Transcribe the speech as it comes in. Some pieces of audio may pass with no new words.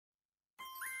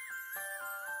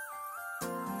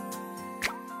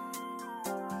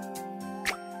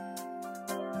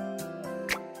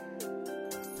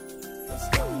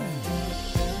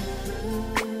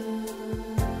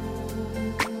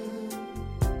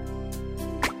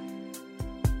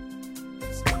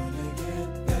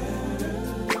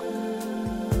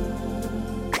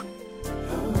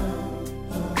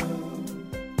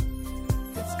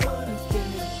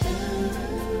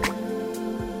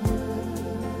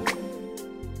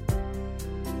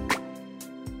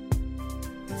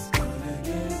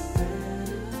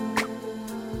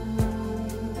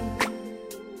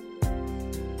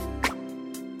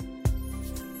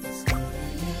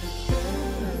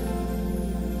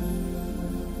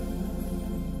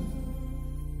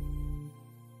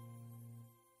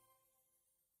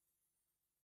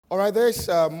All right, this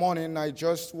morning I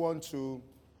just want to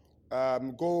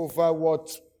go over what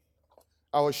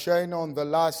I was sharing on the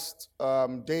last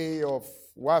day of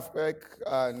WAFBEC,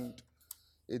 and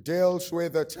it deals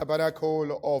with the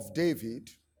tabernacle of David.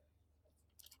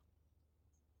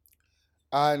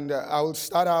 And I will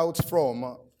start out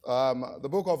from the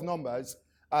book of Numbers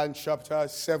and chapter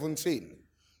 17.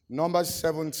 Numbers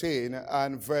 17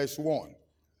 and verse 1.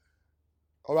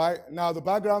 All right, now the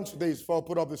background to this, before I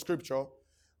put up the scripture,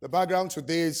 the background to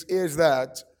this is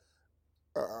that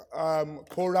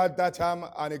Korah, Dathan,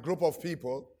 and a group of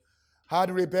people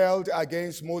had rebelled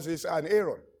against Moses and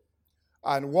Aaron.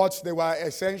 And what they were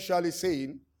essentially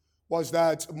saying was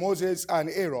that Moses and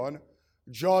Aaron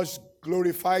just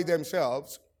glorified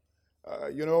themselves,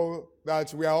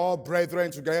 that we are all brethren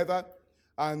together,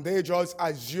 and they just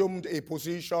assumed a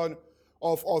position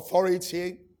of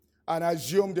authority and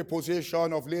assumed a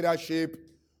position of leadership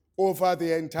over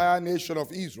the entire nation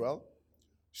of Israel.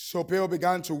 So people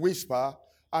began to whisper,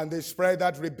 and they spread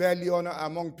that rebellion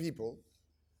among people.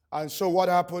 And so what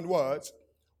happened was,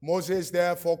 Moses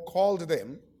therefore called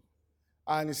them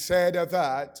and said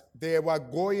that they were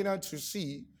going to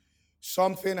see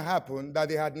something happen that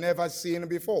they had never seen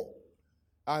before,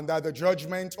 and that the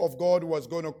judgment of God was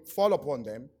going to fall upon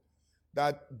them,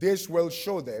 that this will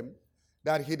show them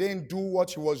that he didn't do what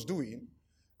he was doing,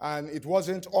 and it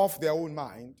wasn't off their own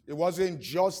mind. It wasn't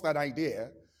just an idea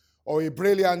or a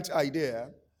brilliant idea.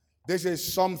 This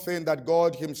is something that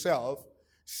God himself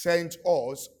sent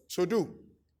us to do.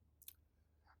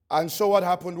 And so what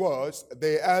happened was,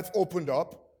 the earth opened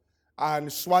up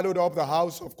and swallowed up the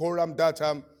house of Korah,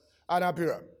 Dathan, and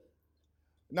Abiram.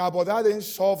 Now, but that didn't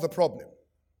solve the problem.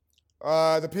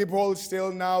 The people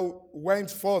still now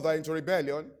went further into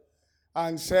rebellion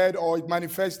and said, or it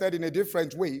manifested in a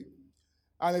different way.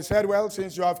 And they said, well,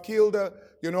 since you have killed,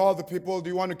 all the people, do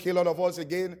you want to kill all of us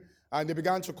again? And they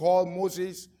began to call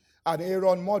Moses and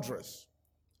Aaron murderers.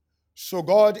 So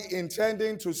God,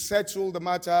 intending to settle the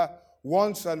matter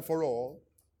once and for all,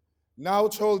 now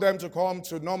told them to come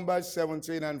to Numbers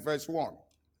 17 and verse 1.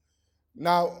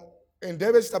 Now, in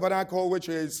David's tabernacle, which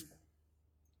is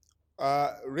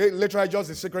literally just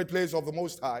the secret place of the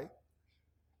Most High,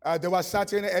 there were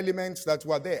certain elements that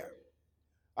were there.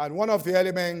 And one of the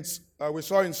elements we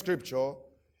saw in Scripture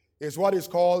is what is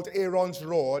called Aaron's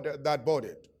rod that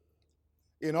budded.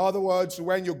 In other words,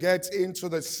 when you get into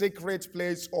the secret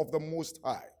place of the Most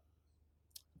High,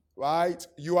 right,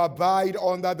 you abide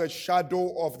under the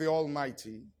shadow of the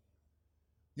Almighty.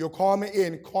 You come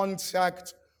in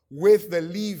contact with the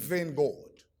living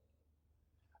God.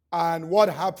 And what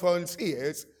happens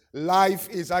is, life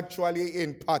is actually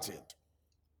imparted.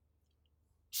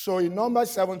 So in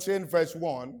Numbers 17 verse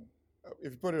 1,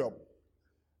 if you put it up,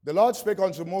 the Lord spake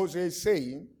unto Moses,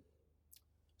 saying,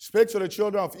 speak to the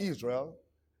children of Israel,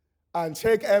 and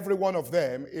take every one of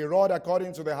them a rod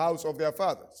according to the house of their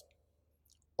fathers.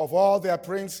 Of all their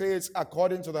princes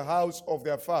according to the house of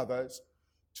their fathers,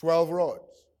 12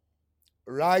 rods.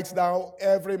 Write thou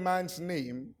every man's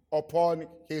name upon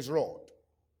his rod.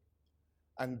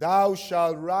 And thou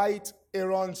shalt write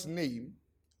Aaron's name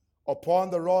upon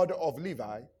the rod of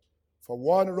Levi, for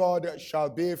one rod shall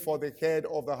be for the head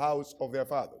of the house of their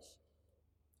fathers.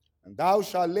 And thou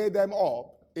shalt lay them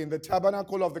up in the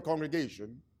tabernacle of the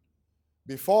congregation,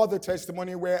 before the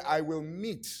testimony where I will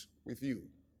meet with you.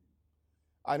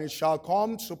 And it shall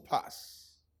come to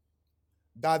pass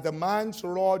that the man's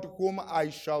rod whom I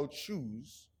shall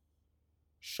choose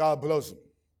shall blossom,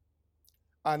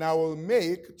 and I will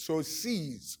make to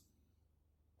cease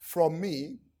from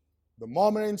me the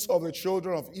murmurings of the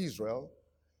children of Israel,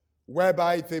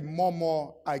 whereby they murmur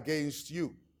against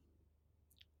you.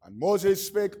 And Moses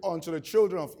spake unto the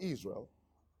children of Israel.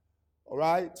 All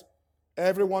right?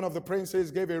 Every one of the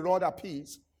princes gave a rod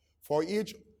apiece, for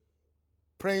each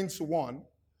prince one,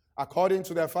 according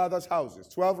to their father's houses,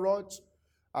 12 rods,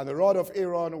 and the rod of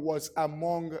Aaron was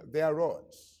among their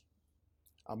rods.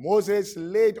 And Moses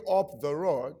laid up the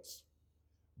rods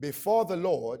before the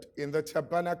Lord in the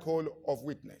tabernacle of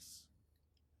witness.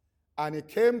 And it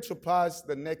came to pass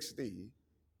the next day,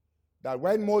 that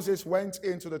when Moses went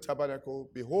into the tabernacle,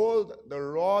 behold, the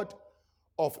rod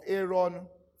of Aaron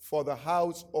for the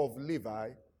house of Levi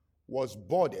was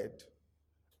budded,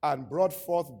 and brought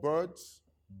forth birds,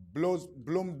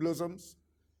 bloom blossoms,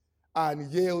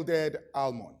 and yielded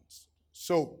almonds.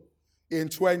 So in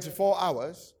 24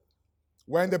 hours,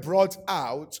 when they brought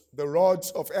out the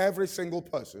rods of every single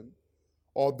person,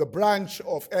 or the branch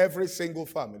of every single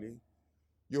family,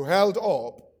 you held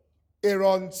up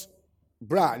Aaron's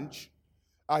branch,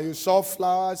 and you saw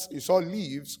flowers, you saw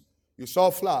leaves, you saw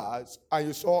flowers, and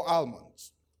you saw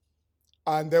almonds.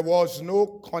 and there was no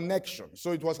connection.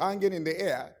 So it was hanging in the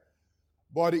air,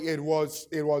 but it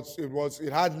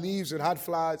had leaves, it had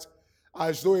flowers,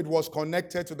 as though it was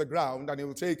connected to the ground, and it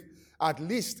will take at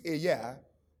least a year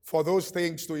for those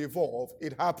things to evolve.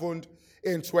 It happened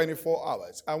in 24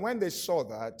 hours. And when they saw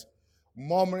that,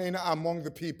 murmuring among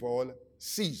the people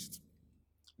ceased.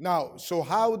 Now, so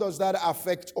how does that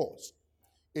affect us?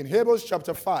 In Hebrews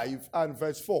chapter 5 and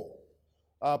verse 4,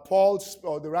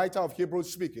 the writer of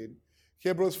Hebrews speaking,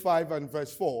 Hebrews 5 and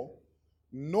verse 4,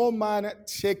 no man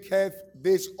taketh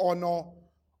this honor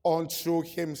unto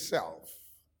himself,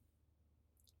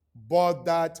 but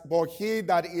he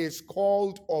that is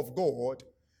called of God,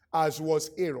 as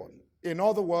was Aaron. In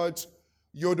other words,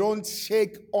 you don't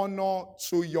take honor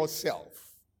to yourself.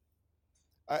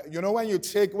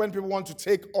 When people want to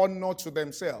take honor to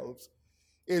themselves,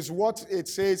 is what it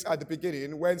says at the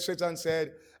beginning when Satan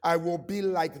said, I will be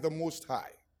like the Most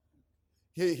High.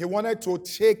 He wanted to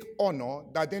take honor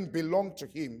that didn't belong to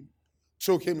him,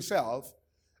 to himself,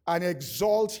 and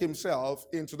exalt himself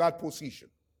into that position.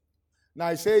 Now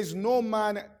it says, no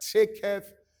man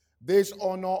taketh this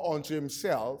honor unto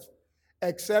himself,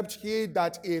 except he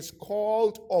that is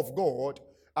called of God,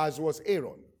 as was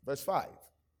Aaron. Verse 5.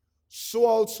 So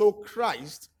also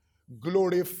Christ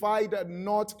glorified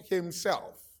not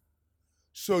himself.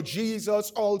 So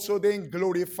Jesus also then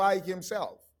glorified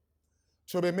himself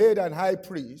to be made an high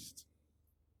priest.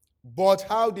 But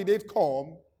how did it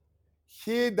come?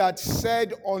 He that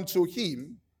said unto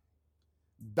him,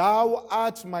 Thou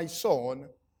art my son,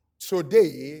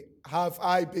 today have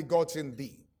I begotten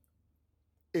thee.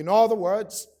 In other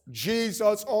words,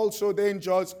 Jesus also then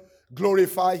just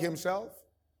glorified himself.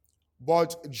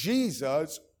 But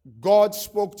Jesus, God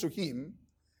spoke to him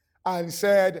and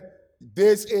said,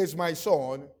 This is my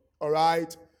son, all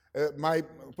right?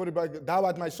 Thou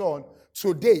art my son,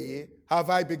 today have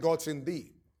I begotten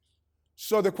thee.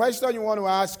 So the question you want to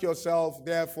ask yourself,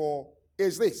 therefore,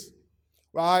 is this,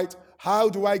 right? How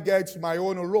do I get my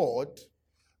own rod,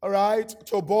 all right,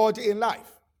 to board in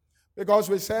life? Because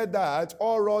we said that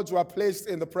all rods were placed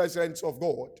in the presence of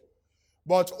God,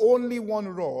 but only one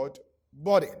rod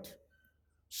boarded.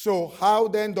 So how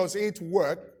then does it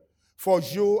work for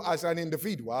you as an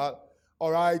individual,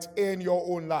 all right, in your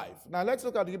own life? Now let's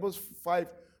look at Hebrews 4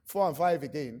 and 5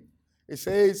 again. It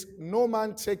says, no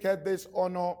man taketh this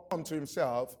honor unto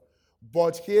himself,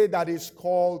 but he that is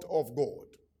called of God.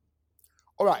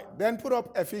 All right, then put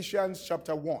up Ephesians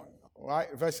chapter 1, all right,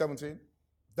 verse 17.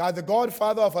 That the God,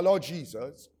 Father of our Lord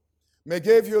Jesus, may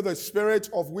give you the spirit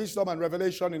of wisdom and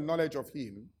revelation in knowledge of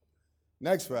him.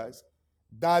 Next verse.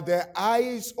 That the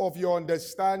eyes of your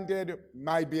understanding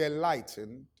might be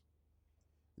enlightened,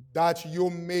 that you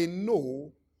may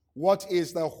know what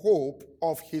is the hope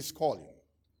of his calling.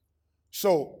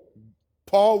 So,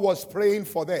 Paul was praying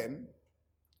for them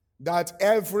that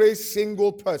every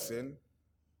single person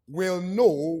will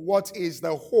know what is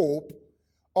the hope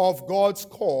of God's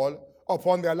call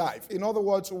upon their life. In other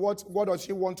words, what does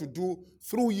he want to do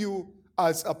through you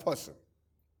as a person?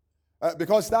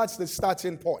 Because that's the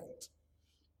starting point.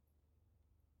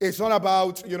 It's not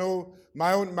about,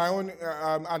 my own,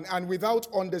 and without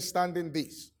understanding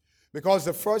this. Because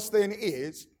the first thing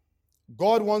is,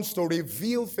 God wants to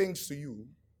reveal things to you.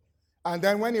 And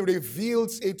then when he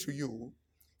reveals it to you,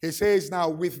 he says, now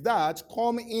with that,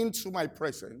 come into my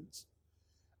presence.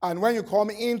 And when you come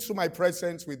into my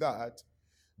presence with that,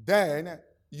 then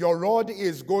your rod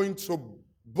is going to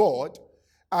bud,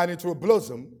 and it will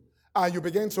blossom, and you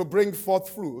begin to bring forth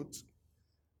fruit,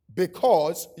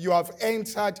 because you have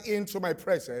entered into my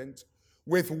presence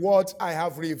with what I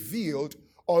have revealed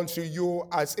unto you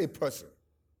as a person.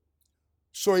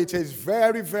 So it is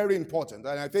very, very important.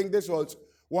 And I think this was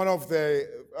one of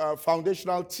the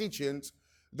foundational teachings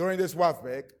during this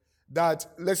WAFBEC, that,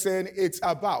 listen, it's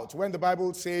about, when the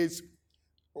Bible says,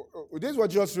 this is what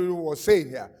Joshua was saying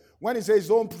here. When it says,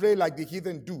 don't pray like the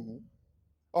heathen do,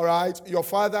 all right, your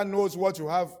Father knows what you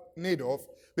have need of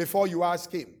before you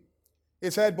ask him. He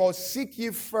said, but seek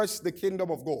ye first the kingdom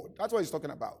of God. That's what he's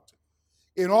talking about.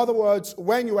 In other words,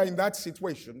 when you are in that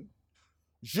situation,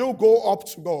 you go up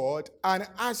to God and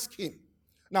ask him.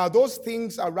 Now, those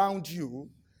things around you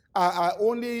are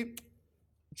only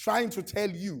trying to tell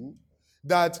you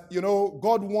that,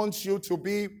 God wants you to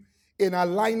be in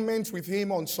alignment with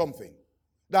him on something.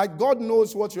 That God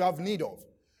knows what you have need of.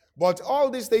 But all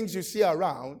these things you see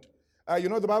around,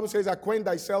 the Bible says, acquaint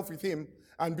thyself with him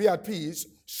and be at peace,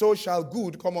 so shall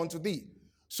good come unto thee.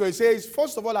 So it says,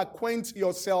 first of all, acquaint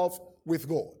yourself with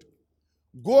God.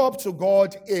 Go up to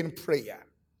God in prayer.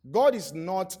 God is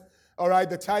not, all right,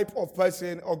 the type of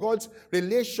person, or God's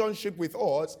relationship with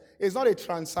us is not a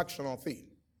transactional thing.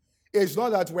 It's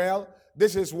not that, well,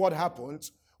 this is what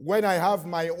happens when I have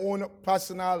my own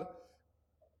personal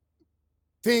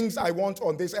things I want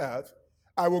on this earth.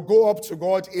 I will go up to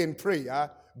God in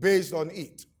prayer based on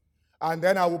it. And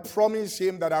then I will promise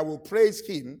him that I will praise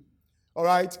him, all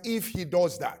right, if he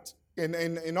does that.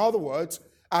 In other words,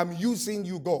 I'm using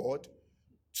you, God,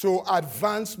 to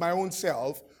advance my own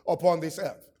self upon this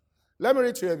earth. Let me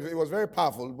read to you. It was very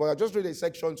powerful, but I'll just read a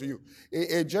section to you.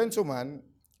 A gentleman,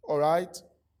 all right,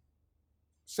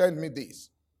 sent me this.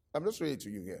 I'm just reading it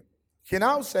to you here. He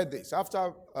now said this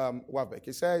after WAVEC.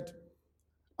 He said,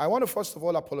 I want to first of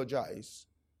all apologize.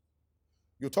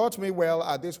 You taught me well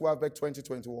at this WAVEC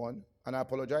 2021, and I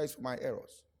apologize for my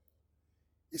errors.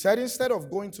 He said, instead of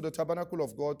going to the tabernacle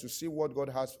of God to see what God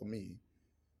has for me,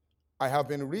 I have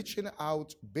been reaching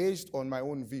out based on my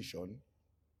own vision,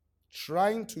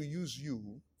 trying to use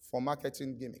you for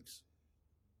marketing gimmicks.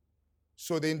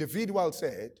 So the individual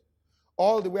said,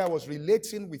 all the way I was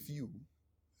relating with you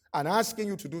and asking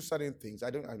you to do certain things,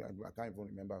 I can't even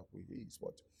remember who he is,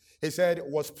 but he said it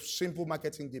was simple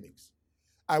marketing gimmicks.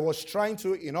 I was trying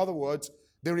to, in other words,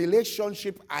 the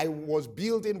relationship I was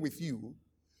building with you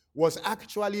was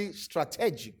actually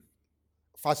strategic,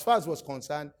 as far as was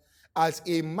concerned, as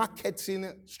a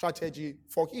marketing strategy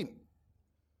for him.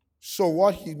 So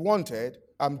what he wanted,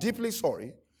 I'm deeply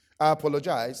sorry, I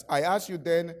apologize. I asked you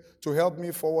then to help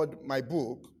me forward my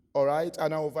book, all right,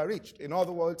 and I overreached. In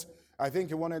other words, I think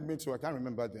he wanted me to, I can't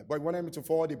remember that, but he wanted me to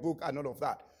forward the book and all of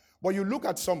that. But you look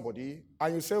at somebody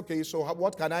and you say, okay, so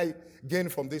what can I gain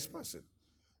from this person?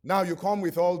 Now you come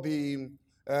with all the,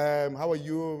 how are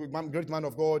you, great man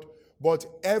of God, but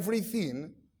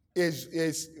everything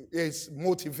is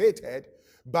motivated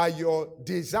by your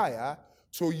desire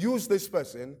to use this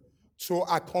person to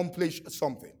accomplish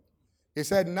something. He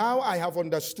said, now I have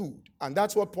understood, and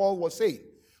that's what Paul was saying.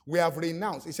 We have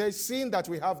renounced. He says, seeing that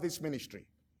we have this ministry,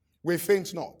 we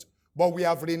faint not, but we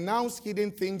have renounced hidden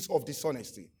things of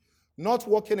dishonesty, not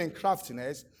walking in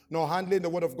craftiness, nor handling the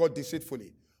word of God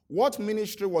deceitfully. What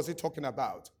ministry was he talking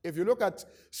about? If you look at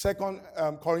 2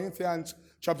 Corinthians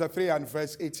chapter 3 and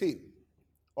verse 18,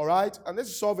 all right? And this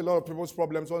will solve a lot of people's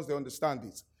problems once they understand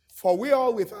this. For we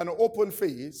all with an open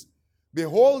face,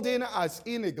 beholding as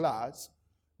in a glass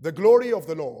the glory of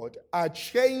the Lord, are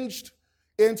changed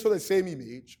into the same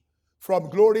image from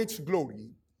glory to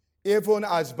glory, even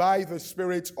as by the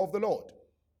Spirit of the Lord.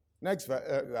 Next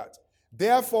that.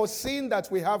 Therefore, seeing that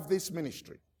we have this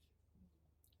ministry,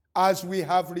 as we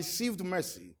have received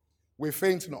mercy, we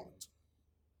faint not,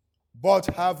 but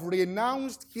have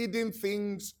renounced hidden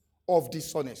things of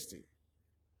dishonesty,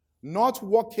 not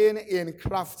walking in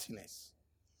craftiness,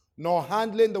 nor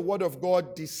handling the word of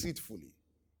God deceitfully,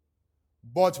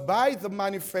 but by the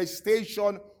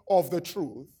manifestation of the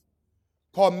truth,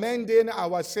 commending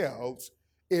ourselves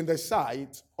in the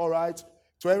sight, all right,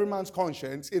 to every man's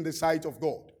conscience in the sight of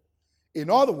God. In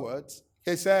other words,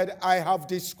 he said, I have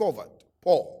discovered,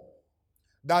 Paul,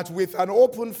 that with an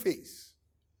open face,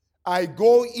 I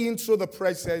go into the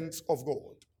presence of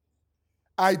God.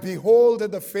 I behold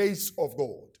the face of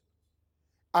God.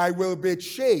 I will be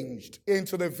changed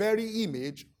into the very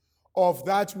image of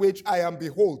that which I am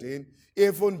beholding,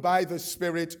 even by the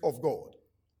Spirit of God.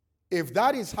 If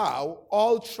that is how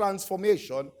all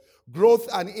transformation, growth,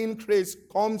 and increase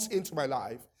comes into my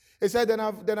life, he said, then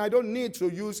I don't need to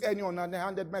use any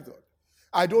underhanded method.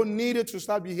 I don't need it to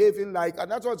start behaving like,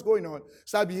 and that's what's going on,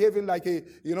 start behaving like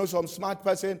some smart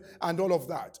person and all of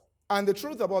that. And the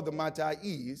truth about the matter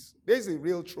is, this is the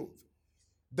real truth.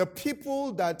 The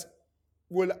people that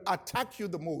will attack you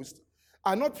the most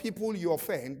are not people you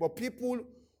offend, but people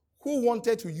who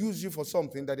wanted to use you for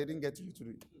something that they didn't get you to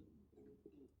do.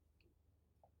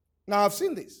 Now, I've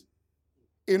seen this.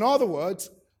 In other words,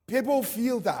 people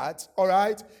feel that, all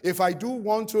right, if I do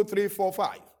 1, 2, 3, 4,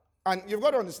 5, and you've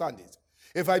got to understand this.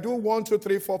 If I do 1, 2,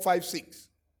 3, 4, 5, 6,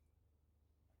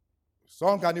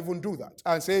 some can even do that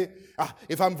and say,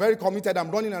 if I'm very committed, I'm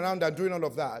running around and doing all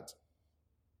of that.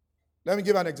 Let me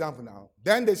give an example now.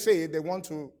 Then they say they want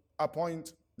to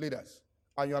appoint leaders,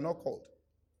 and you are not called.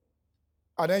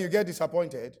 And then you get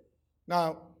disappointed.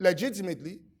 Now,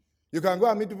 legitimately, you can go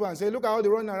and meet people and say, look at all the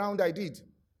running around I did.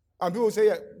 And people say,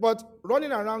 yeah, but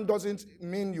running around doesn't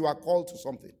mean you are called to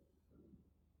something.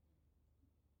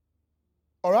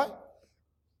 All right?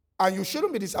 And you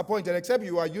shouldn't be disappointed except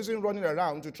you are using running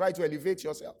around to try to elevate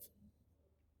yourself.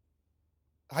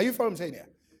 Are you following what I'm saying here?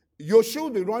 You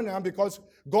should be running around because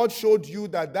God showed you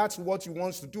that that's what He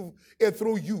wants to do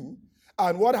through you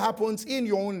and what happens in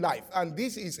your own life. And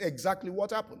this is exactly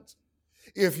what happens.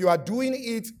 if you are doing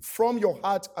it from your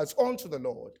heart as unto the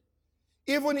Lord,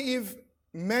 even if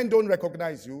men don't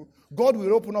recognize you, God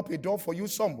will open up a door for you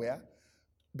somewhere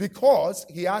because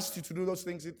he asked you to do those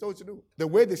things he told you to do. The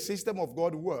way the system of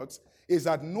God works is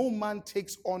that no man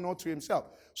takes honor to himself.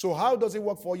 So how does it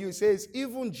work for you? It says,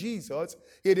 even Jesus,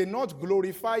 he did not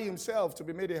glorify himself to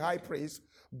be made a high priest.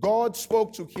 God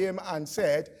spoke to him and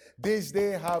said, this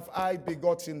day have I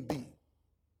begotten thee.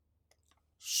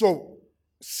 So,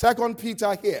 2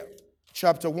 Peter here,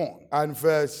 chapter 1 and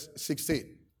verse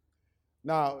 16.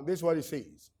 Now, this is what it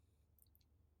says.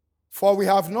 For we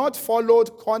have not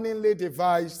followed cunningly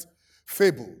devised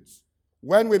fables,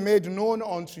 when we made known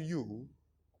unto you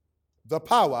the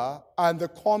power and the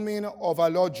coming of our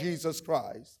Lord Jesus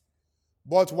Christ,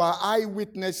 but were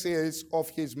eyewitnesses of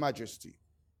his majesty.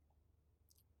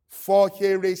 For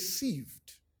he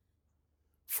received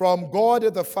from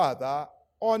God the Father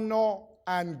honor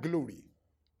and glory.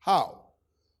 How?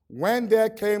 When there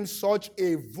came such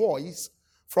a voice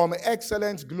from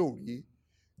excellent glory,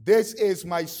 this is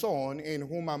my son in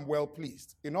whom I'm well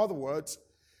pleased. In other words,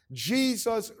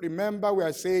 Jesus, remember we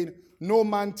are saying, no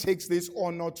man takes this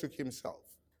honor to himself.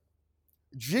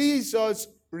 Jesus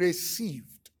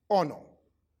received honor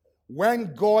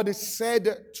when God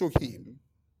said to him,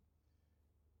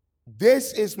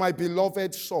 this is my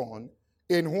beloved son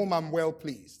in whom I'm well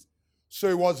pleased. So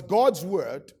it was God's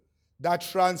word that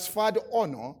transferred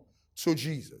honor to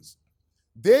Jesus.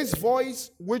 This voice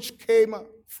which came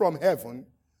from heaven,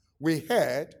 we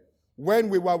heard when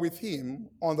we were with him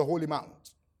on the Holy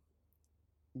Mount.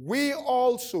 We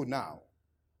also now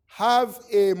have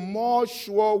a more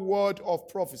sure word of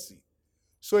prophecy.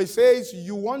 So it says,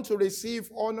 you want to receive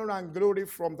honor and glory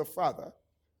from the Father.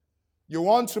 You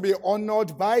want to be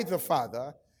honored by the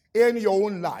Father in your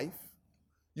own life.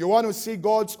 You want to see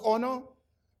God's honor.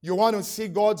 You want to see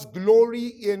God's glory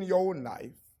in your own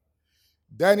life.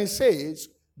 Then it says,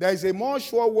 there is a more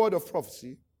sure word of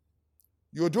prophecy.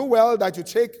 You do well that you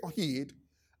take heed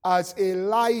as a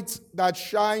light that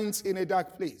shines in a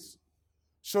dark place.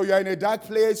 So you're in a dark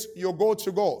place, you go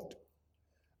to God.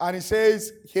 And it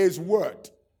says his word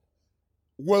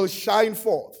will shine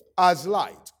forth as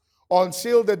light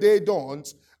until the day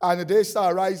dawns and the day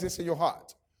star rises in your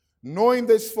heart. Knowing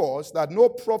this first, that no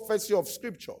prophecy of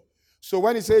scripture. So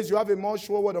when he says you have a more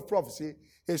sure word of prophecy,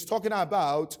 he's talking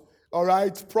about, all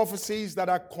right, prophecies that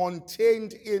are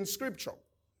contained in scripture.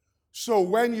 So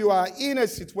when you are in a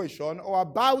situation or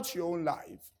about your own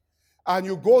life and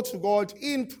you go to God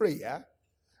in prayer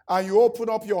and you open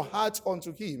up your heart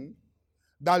unto him,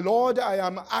 the Lord, I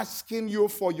am asking you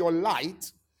for your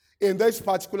light in this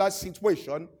particular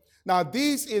situation. Now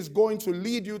this is going to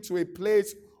lead you to a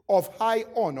place of high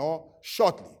honor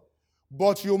shortly.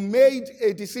 But you made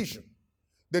a decision.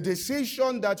 The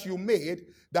decision that you made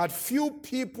that few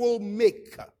people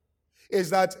make is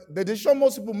that the decision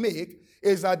most people make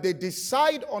is that they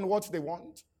decide on what they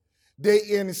want. They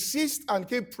insist and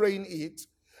keep praying it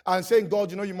and saying,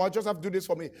 God, you might just have to do this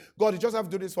for me. God, you just have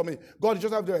to do this for me. God, you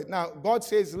just have to do it. Now, God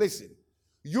says, listen,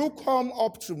 you come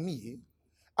up to me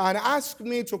and ask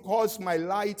me to cause my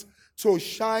light to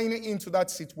shine into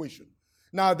that situation.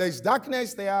 Now, there's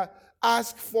darkness there.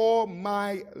 Ask for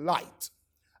my light.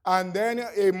 And then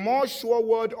a more sure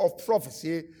word of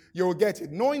prophecy, you'll get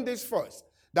it. Knowing this first,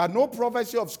 that no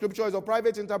prophecy of scripture is a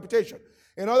private interpretation.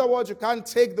 In other words, you can't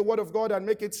take the word of God and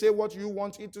make it say what you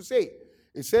want it to say.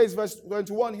 It says, verse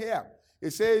 21 here,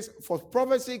 it says, for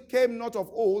prophecy came not of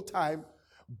old time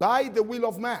by the will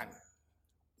of man,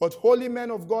 but holy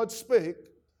men of God spake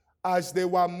as they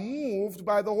were moved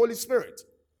by the Holy Spirit.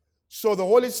 So the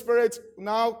Holy Spirit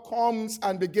now comes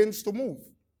and begins to move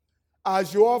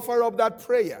as you offer up that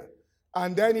prayer.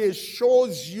 And then he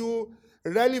shows you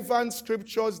relevant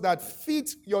scriptures that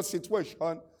fit your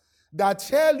situation, that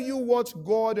tell you what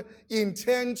God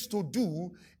intends to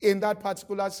do in that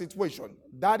particular situation.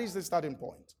 That is the starting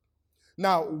point.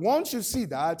 Now, once you see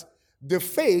that, the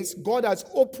face, God has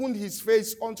opened his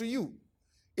face unto you.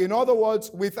 In other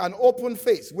words, with an open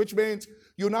face, which means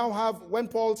you now have, when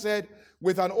Paul said,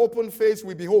 with an open face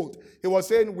we behold, he was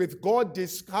saying with God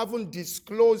having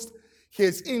disclosed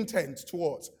his intent to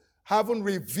us, having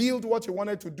revealed what he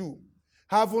wanted to do,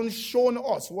 having shown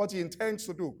us what he intends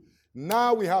to do.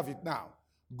 Now we have it now.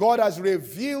 God has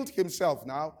revealed himself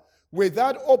now. With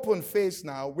that open face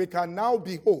now, we can now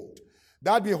behold.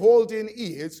 That beholding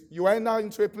is, you enter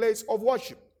into a place of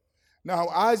worship. Now,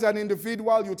 as an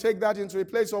individual, you take that into a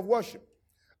place of worship.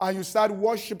 And you start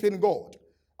worshiping God.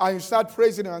 And you start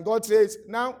praising him. And God says,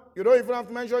 now, you don't even have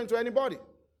to mention it to anybody.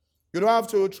 You don't have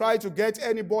to try to get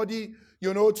anybody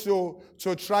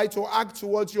to try to act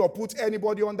towards you or put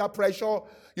anybody under pressure,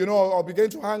 or begin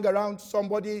to hang around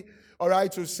somebody, all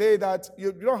right, to say that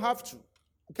you don't have to,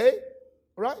 okay?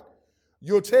 All right?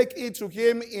 You take it to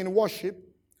him in worship,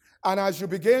 and as you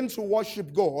begin to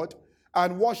worship God,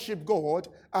 and worship God,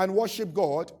 and worship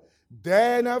God,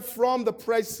 then from the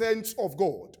presence of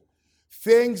God,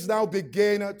 things now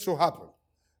begin to happen.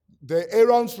 The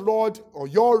Aaron's rod, or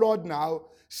your rod now,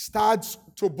 starts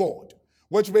to budd,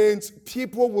 which means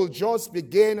people will just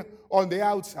begin on the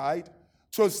outside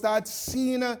to start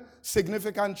seeing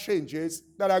significant changes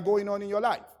that are going on in your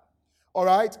life. All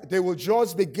right? They will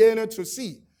just begin to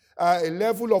see a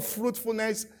level of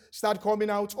fruitfulness start coming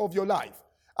out of your life.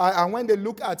 And when they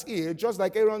look at it, just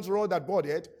like Aaron's rod that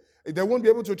budded, they won't be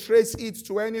able to trace it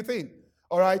to anything,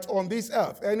 all right, on this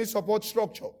earth, any support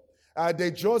structure.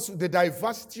 The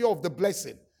diversity of the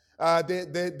blessing,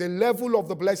 the level of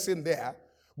the blessing there,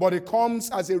 but it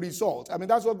comes as a result. I mean,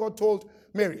 that's what God told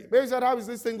Mary. Mary said, how is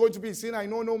this thing going to be seen? I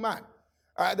know no man.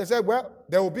 They said, well,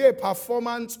 there will be a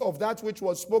performance of that which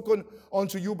was spoken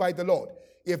unto you by the Lord.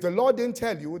 If the Lord didn't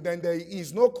tell you, then there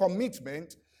is no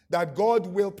commitment that God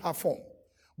will perform.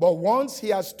 But once he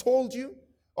has told you,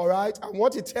 all right, and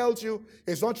what he tells you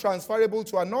is not transferable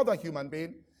to another human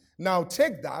being, now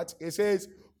take that. It says,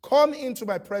 come into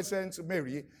my presence,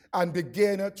 Mary, and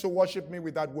begin to worship me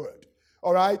with that word.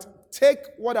 All right? Take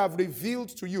what I've revealed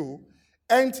to you,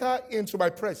 enter into my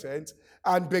presence,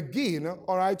 and begin,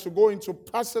 all right, to go into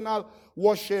personal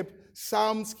worship,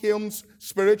 psalms, hymns,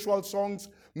 spiritual songs,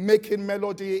 making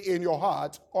melody in your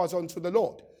heart as unto the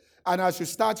Lord. And as you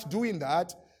start doing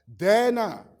that, then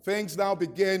things now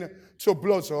begin to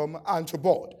blossom and to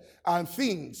bud. And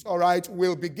things, all right,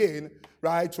 will begin,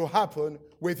 right, to happen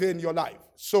within your life.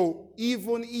 So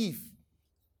even if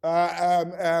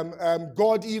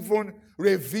God even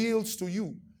reveals to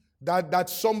you that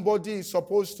somebody is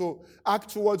supposed to act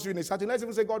towards you in a certain, let's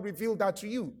even say God revealed that to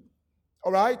you,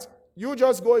 all right? You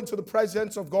just go into the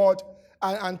presence of God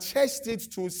and test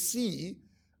it to see,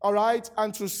 all right,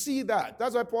 and to see that.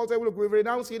 That's why Paul said, look, we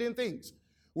renounce hidden things.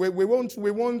 We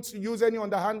won't use any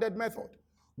underhanded method.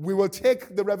 We will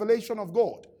take the revelation of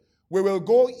God. We will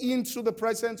go into the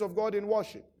presence of God in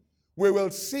worship. We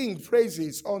will sing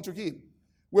praises unto him.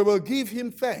 We will give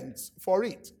him thanks for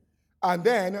it. And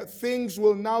then things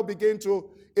will now begin to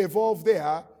evolve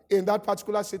there in that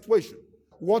particular situation.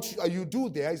 What you do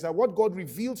there is that what God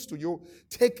reveals to you,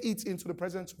 take it into the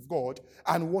presence of God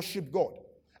and worship God.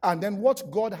 And then what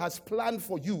God has planned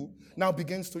for you now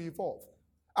begins to evolve.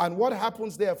 And what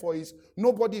happens therefore is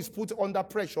nobody is put under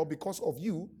pressure because of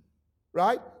you,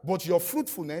 right? But your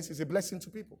fruitfulness is a blessing to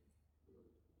people.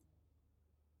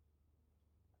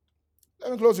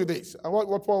 Let me close with this. And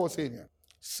what Paul was saying here.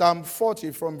 Psalm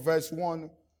 40 from verse 1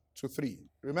 to 3.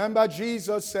 Remember,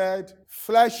 Jesus said,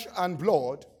 flesh and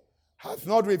blood hath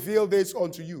not revealed this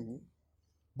unto you,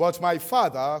 but my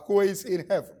Father who is in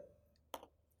heaven.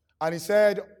 And he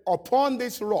said, upon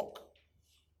this rock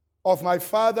of my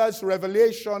Father's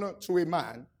revelation to a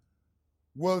man,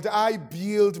 will I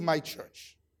build my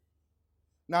church.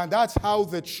 Now that's how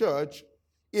the church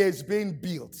is being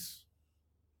built.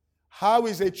 How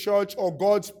is a church or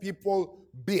God's people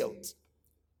built?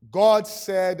 God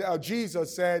said,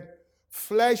 Jesus said,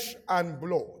 flesh and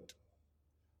blood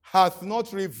hath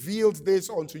not revealed this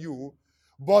unto you,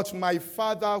 but my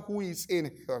Father who is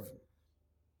in heaven.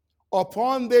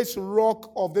 Upon this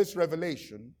rock of this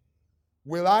revelation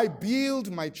will I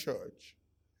build my church,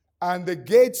 and the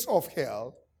gates of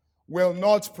hell will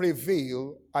not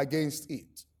prevail against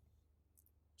it.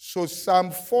 So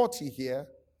Psalm 40 here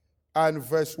and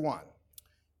verse 1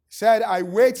 said, I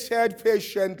waited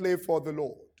patiently for the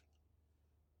Lord.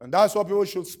 And that's what people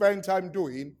should spend time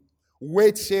doing,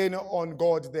 waiting on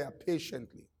God there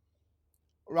patiently.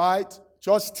 Right?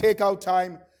 Just take out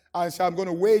time and say, I'm going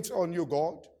to wait on you,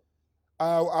 God.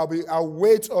 I'll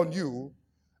wait on you,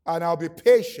 and I'll be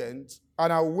patient,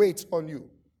 and I'll wait on you.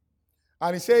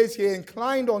 And he says, he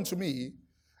inclined unto me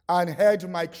and heard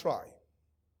my cry.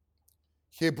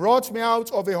 He brought me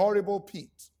out of a horrible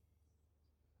pit,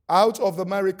 out of the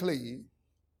miry clay,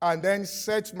 and then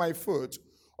set my foot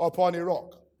upon a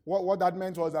rock. What that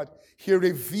meant was that he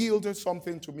revealed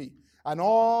something to me. And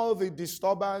all the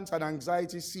disturbance and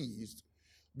anxiety ceased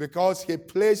because he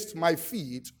placed my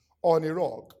feet on a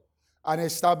rock and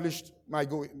established my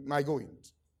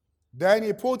goings. Then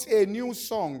he put a new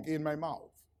song in my mouth.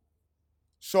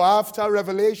 So after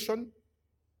revelation,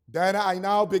 then I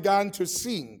now began to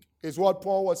sing, is what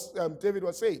David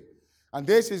was saying. And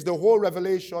this is the whole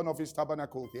revelation of his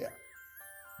tabernacle here.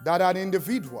 That an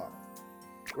individual,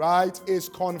 right, is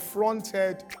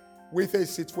confronted with a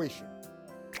situation.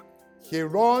 he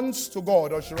runs to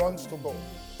God or she runs to God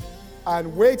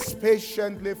and waits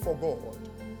patiently for God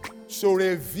to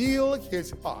reveal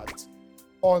his heart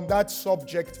on that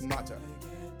subject matter.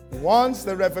 Once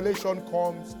the revelation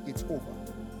comes, it's over.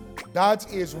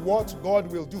 That is what God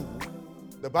will do.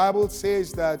 The Bible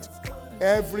says that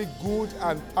every good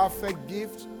and perfect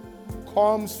gift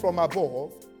comes from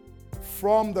above,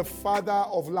 from the Father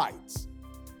of lights.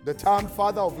 The term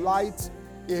Father of lights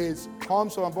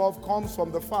comes from above, comes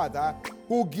from the Father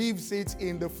who gives it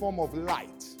in the form of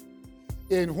light,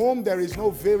 in whom there is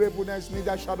no variableness,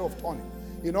 neither shadow of turning.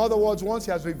 In other words, once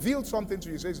he has revealed something to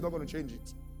you, he says he's not going to change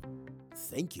it.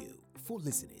 Thank you for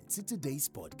listening to today's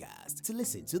podcast. To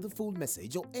listen to the full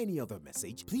message or any other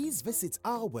message, please visit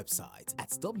our website at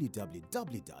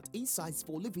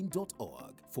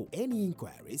www.insightsforliving.org. For any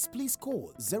inquiries, please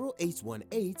call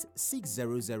 0818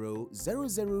 600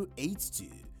 0082.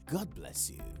 God bless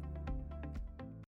you.